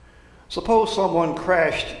Suppose someone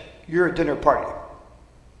crashed your dinner party.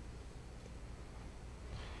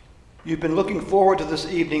 You've been looking forward to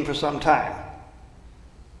this evening for some time.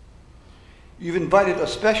 You've invited a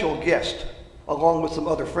special guest along with some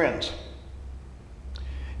other friends.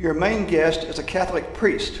 Your main guest is a Catholic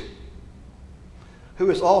priest who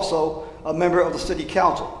is also a member of the city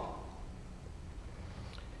council.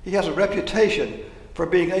 He has a reputation for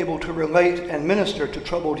being able to relate and minister to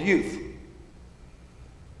troubled youth.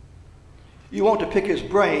 You want to pick his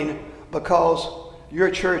brain because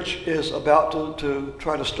your church is about to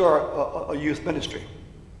try to start a youth ministry.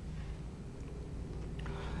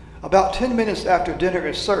 About 10 minutes after dinner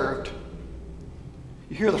is served,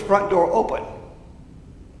 you hear the front door open,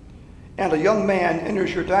 and a young man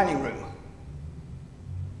enters your dining room.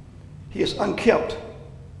 He is unkempt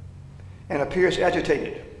and appears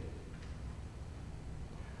agitated.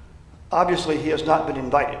 Obviously, he has not been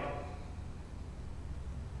invited.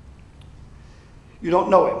 You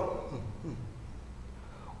don't know him.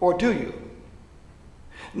 Or do you?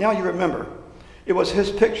 Now you remember. It was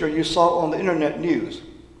his picture you saw on the internet news.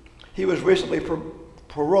 He was recently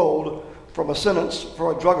paroled from a sentence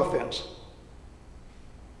for a drug offense.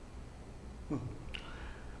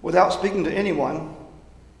 Without speaking to anyone,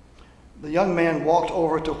 the young man walked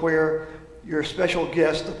over to where your special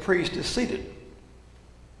guest, the priest, is seated.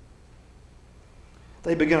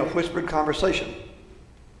 They begin a whispered conversation.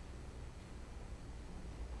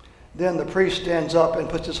 Then the priest stands up and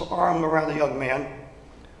puts his arm around the young man,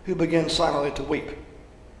 who begins silently to weep.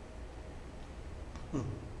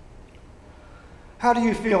 How do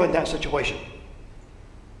you feel in that situation?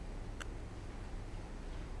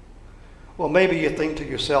 Well, maybe you think to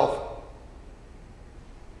yourself,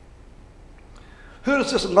 who does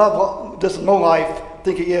this lowlife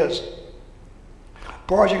think he is?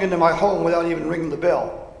 Barging into my home without even ringing the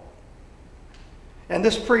bell. And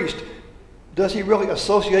this priest, does he really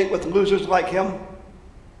associate with losers like him?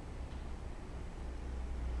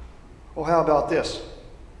 Well, how about this?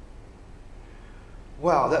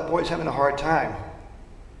 Wow, that boy's having a hard time.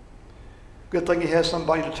 Good thing he has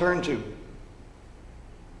somebody to turn to.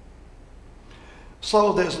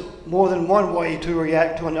 So there's more than one way to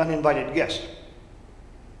react to an uninvited guest.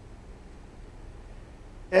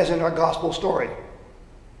 As in our gospel story.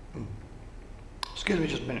 Excuse me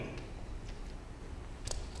just a minute.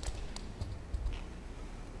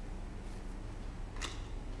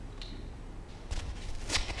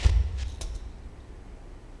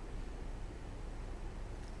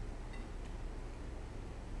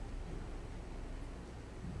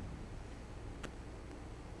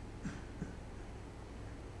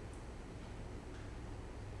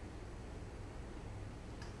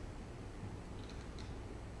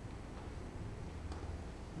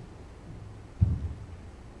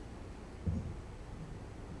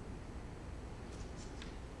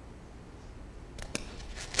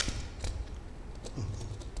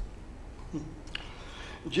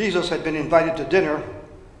 Jesus had been invited to dinner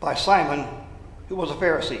by Simon, who was a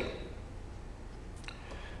Pharisee.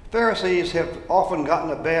 Pharisees have often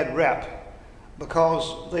gotten a bad rap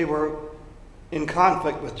because they were in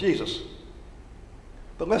conflict with Jesus.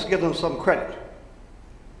 But let's give them some credit.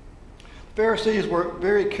 Pharisees were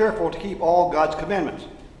very careful to keep all God's commandments.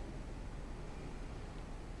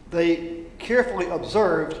 They carefully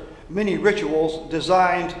observed many rituals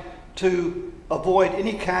designed to avoid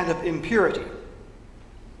any kind of impurity.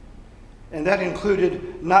 And that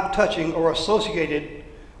included not touching or associating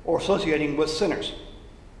with sinners.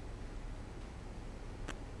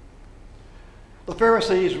 The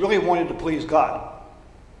Pharisees really wanted to please God.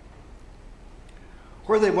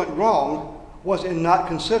 Where they went wrong was in not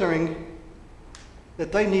considering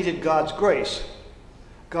that they needed God's grace,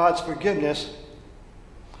 God's forgiveness,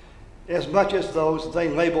 as much as those they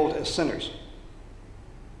labeled as sinners.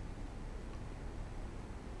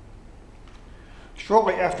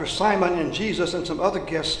 Shortly after Simon and Jesus and some other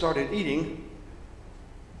guests started eating,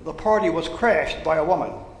 the party was crashed by a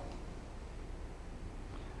woman.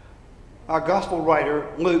 Our gospel writer,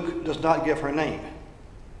 Luke, does not give her name.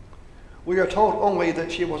 We are told only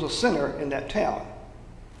that she was a sinner in that town.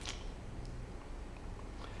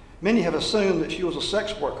 Many have assumed that she was a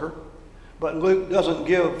sex worker, but Luke doesn't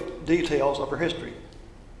give details of her history.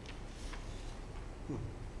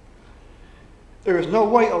 There is no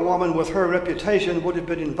way a woman with her reputation would have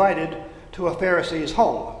been invited to a Pharisee's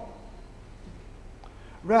home.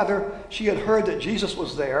 Rather, she had heard that Jesus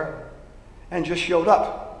was there and just showed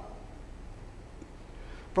up.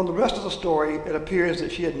 From the rest of the story, it appears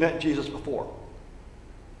that she had met Jesus before.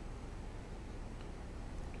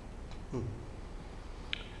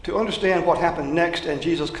 To understand what happened next and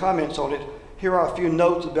Jesus' comments on it, here are a few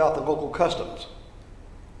notes about the local customs.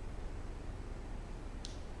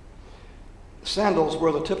 Sandals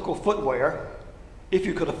were the typical footwear if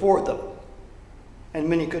you could afford them, and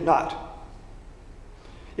many could not.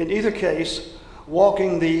 In either case,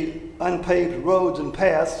 walking the unpaved roads and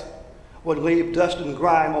paths would leave dust and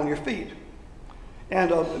grime on your feet.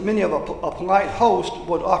 And many of a polite host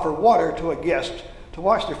would offer water to a guest to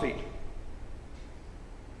wash their feet.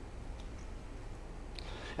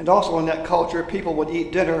 And also in that culture, people would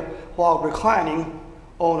eat dinner while reclining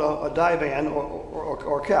on a divan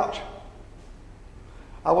or couch.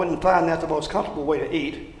 I wouldn't find that the most comfortable way to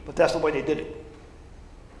eat, but that's the way they did it.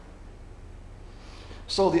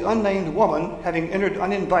 So the unnamed woman, having entered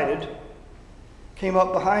uninvited, came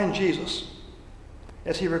up behind Jesus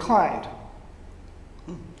as he reclined.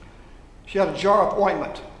 She had a jar of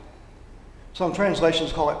ointment. Some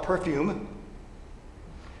translations call it perfume,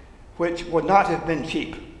 which would not have been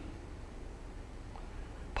cheap.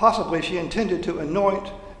 Possibly she intended to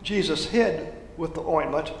anoint Jesus' head with the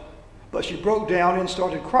ointment, but she broke down and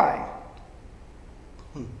started crying.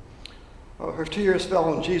 Her tears fell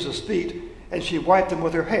on Jesus' feet, and she wiped them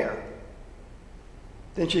with her hair.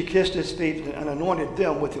 Then she kissed his feet and anointed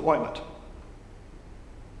them with the ointment.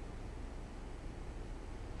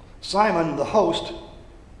 Simon, the host,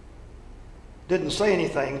 didn't say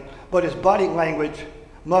anything, but his body language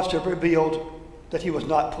must have revealed that he was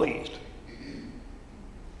not pleased.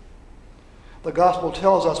 The gospel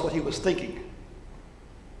tells us what he was thinking.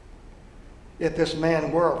 If this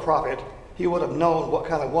man were a prophet, he would have known what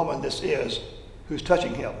kind of woman this is who's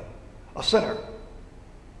touching him, a sinner.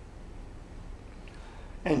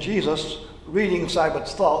 And Jesus, reading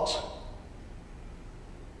Simon's thoughts,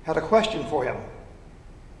 had a question for him.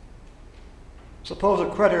 Suppose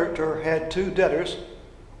a creditor had two debtors.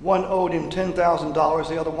 One owed him $10,000,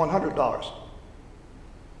 the other $100.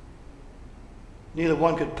 Neither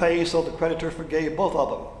one could pay, so the creditor forgave both of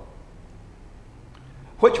them.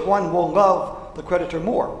 Which one will love the creditor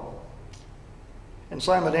more? And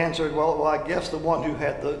Simon answered, well, I guess the one who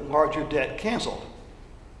had the larger debt canceled.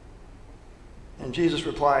 And Jesus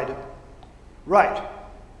replied, right.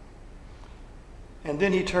 And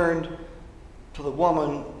then he turned to the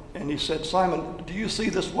woman and he said, Simon, do you see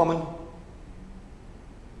this woman?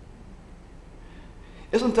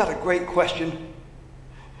 Isn't that a great question?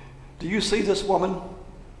 Do you see this woman?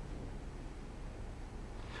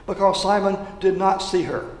 Because Simon did not see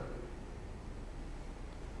her.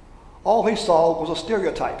 All he saw was a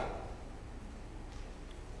stereotype.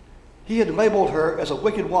 He had labeled her as a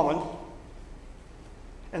wicked woman,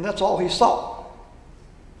 and that's all he saw.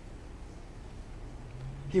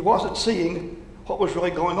 He wasn't seeing what was really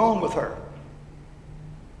going on with her.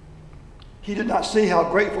 He did not see how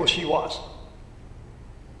grateful she was.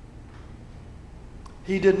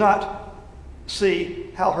 He did not see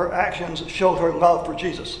how her actions showed her love for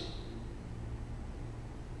Jesus.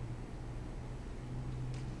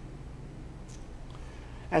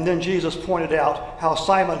 And then Jesus pointed out how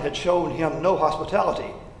Simon had shown him no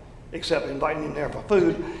hospitality except inviting him there for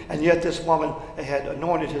food, and yet this woman had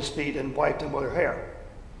anointed his feet and wiped them with her hair.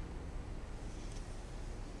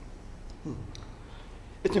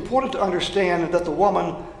 It's important to understand that the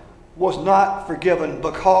woman was not forgiven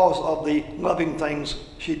because of the loving things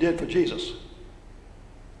she did for Jesus.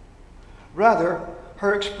 Rather,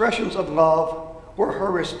 her expressions of love were her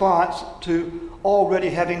response to already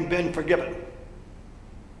having been forgiven.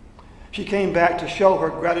 She came back to show her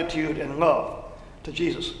gratitude and love to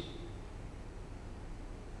Jesus.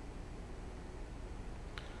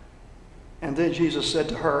 And then Jesus said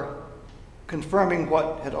to her, confirming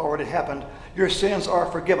what had already happened, your sins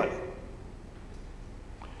are forgiven.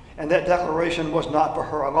 And that declaration was not for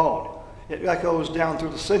her alone. It echoes down through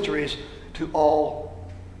the centuries to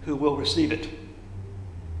all who will receive it.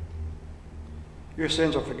 Your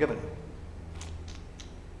sins are forgiven.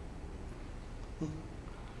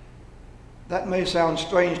 That may sound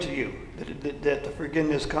strange to you, that the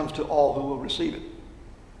forgiveness comes to all who will receive it.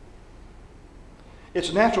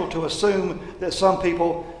 It's natural to assume that some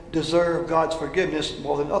people deserve God's forgiveness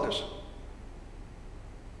more than others.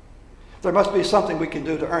 There must be something we can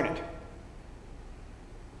do to earn it.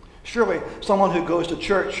 Surely someone who goes to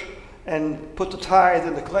church and puts the tithe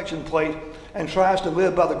in the collection plate and tries to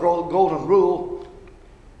live by the golden rule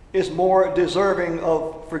is more deserving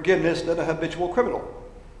of forgiveness than a habitual criminal.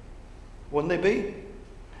 Wouldn't they be?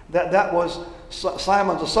 That was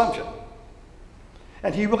Simon's assumption.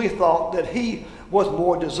 And he really thought that he was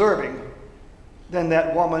more deserving than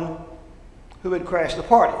that woman who had crashed the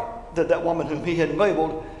party, that woman whom he had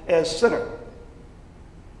labeled as sinner.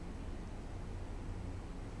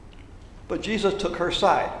 But Jesus took her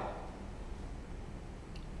side.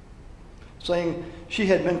 saying she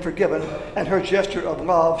had been forgiven, and her gesture of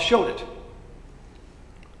love showed it.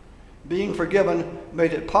 Being forgiven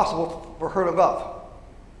made it possible for her to love.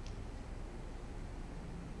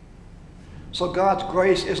 So God's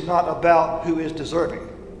grace is not about who is deserving.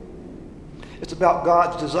 It's about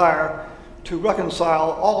God's desire to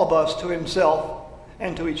reconcile all of us to himself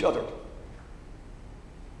and to each other.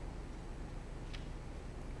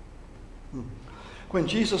 When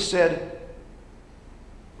Jesus said,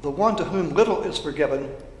 "The one to whom little is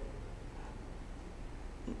forgiven,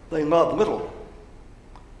 they love little,"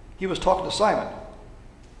 he was talking to Simon,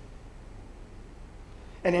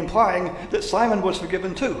 and implying that Simon was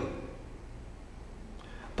forgiven too.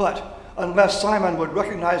 But unless Simon would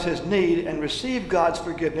recognize his need and receive God's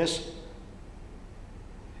forgiveness,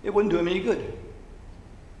 it wouldn't do him any good.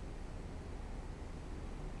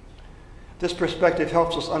 This perspective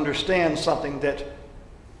helps us understand something that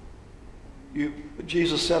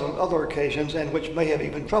Jesus said on other occasions, and which may have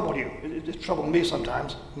even troubled you. It troubled me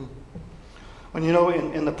sometimes. When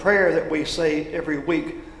in the prayer that we say every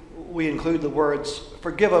week, we include the words,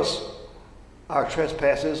 "Forgive us our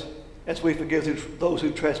trespasses as we forgive those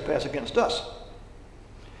who trespass against us."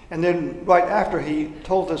 And then right after he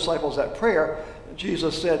told the disciples that prayer,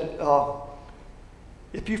 Jesus said,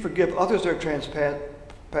 if you forgive others their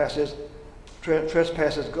trespasses,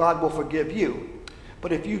 God will forgive you.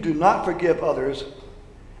 But if you do not forgive others,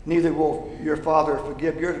 neither will your Father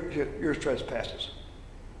forgive your trespasses.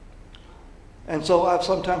 And so I've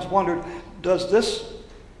sometimes wondered, does this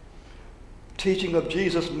teaching of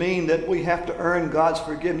Jesus mean that we have to earn God's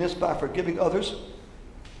forgiveness by forgiving others?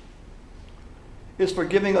 Is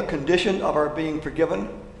forgiving a condition of our being forgiven?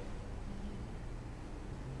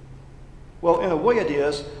 Well, in a way it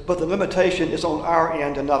is, but the limitation is on our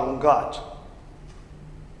end and not on God's.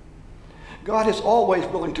 God is always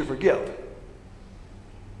willing to forgive.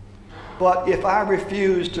 But if I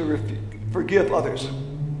refuse to forgive others,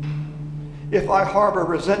 if I harbor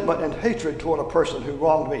resentment and hatred toward a person who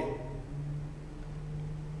wronged me,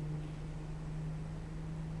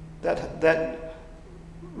 that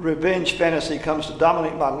revenge fantasy comes to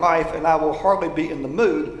dominate my life, and I will hardly be in the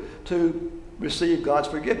mood to receive God's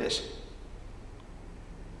forgiveness.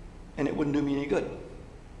 And it wouldn't do me any good.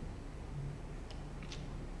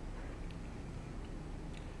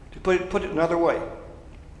 To put it another way,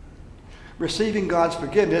 receiving God's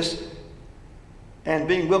forgiveness and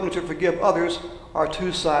being willing to forgive others are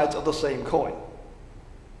two sides of the same coin.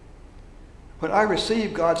 When I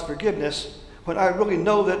receive God's forgiveness, when I really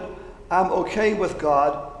know that I'm okay with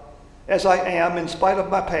God as I am in spite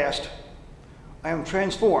of my past, I am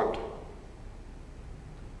transformed.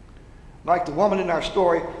 Like the woman in our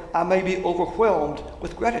story, I may be overwhelmed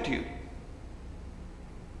with gratitude.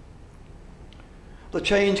 The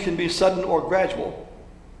change can be sudden or gradual,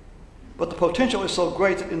 but the potential is so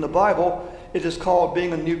great that in the Bible it is called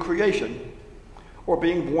being a new creation or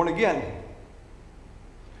being born again.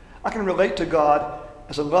 I can relate to God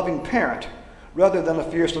as a loving parent rather than a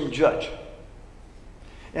fearsome judge.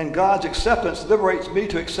 And God's acceptance liberates me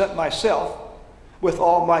to accept myself with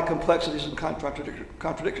all my complexities and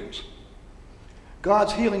contradictions.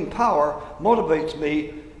 God's healing power motivates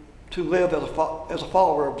me to live as a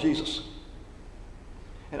follower of Jesus.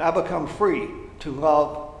 And I become free to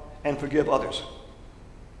love and forgive others.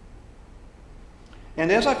 And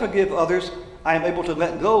as I forgive others, I am able to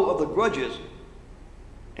let go of the grudges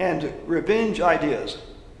and revenge ideas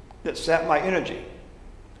that sap my energy.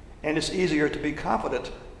 And it's easier to be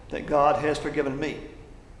confident that God has forgiven me.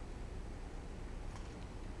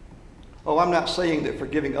 Oh, I'm not saying that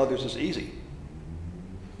forgiving others is easy.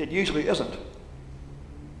 It usually isn't.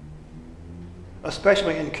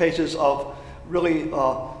 Especially in cases of really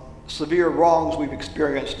severe wrongs we've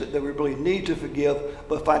experienced that we really need to forgive,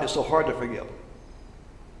 but find it so hard to forgive.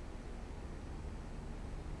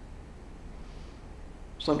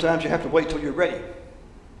 Sometimes you have to wait till you're ready.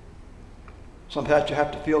 Sometimes you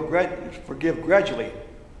have to forgive gradually,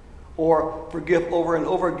 or forgive over and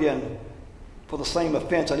over again for the same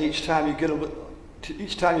offense, and each time you get a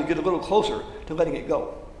little closer to letting it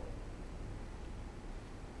go.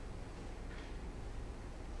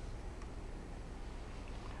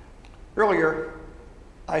 Earlier,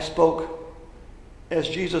 I spoke, as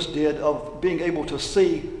Jesus did, of being able to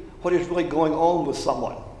see what is really going on with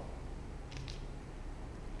someone.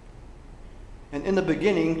 And in the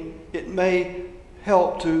beginning, it may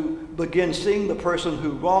help to begin seeing the person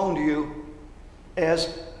who wronged you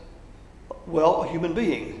as, well, a human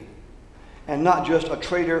being, and not just a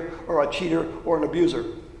traitor or a cheater or an abuser.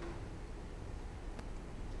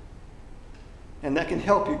 And that can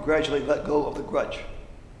help you gradually let go of the grudge.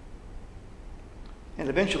 And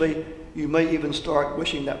eventually, you may even start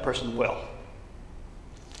wishing that person well.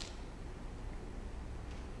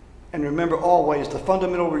 And remember always the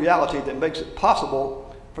fundamental reality that makes it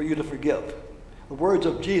possible for you to forgive. The words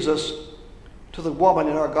of Jesus to the woman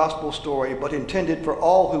in our gospel story, but intended for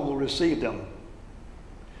all who will receive them.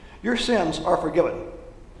 Your sins are forgiven.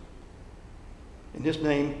 In his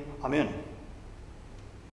name, amen.